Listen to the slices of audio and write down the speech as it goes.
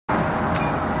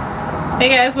Hey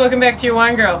guys, welcome back to your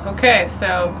wine girl. Okay,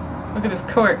 so look at this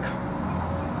cork.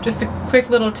 Just a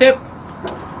quick little tip.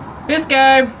 This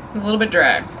guy is a little bit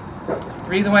dry. The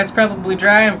reason why it's probably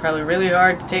dry and probably really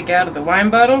hard to take out of the wine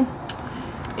bottle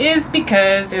is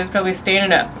because it was probably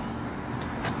standing up.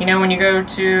 You know when you go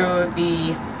to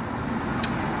the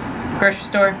grocery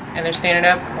store and they're standing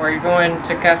up, or you're going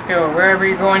to Costco or wherever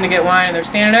you're going to get wine and they're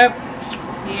standing up?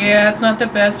 Yeah, it's not the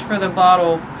best for the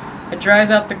bottle. It dries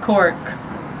out the cork.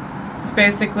 It's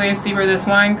basically, see where this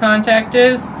wine contact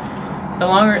is? The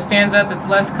longer it stands up, it's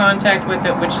less contact with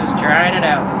it, which is drying it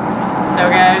out. So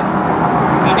guys,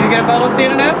 if you do get a bottle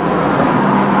standing up,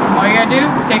 all you gotta do,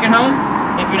 take it home.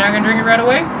 If you're not gonna drink it right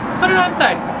away, put it on the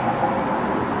side.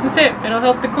 That's it. It'll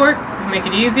help the cork, make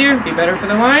it easier, be better for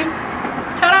the wine.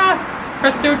 Ta-da!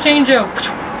 Presto changeo.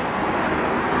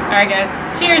 Alright guys,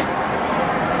 cheers!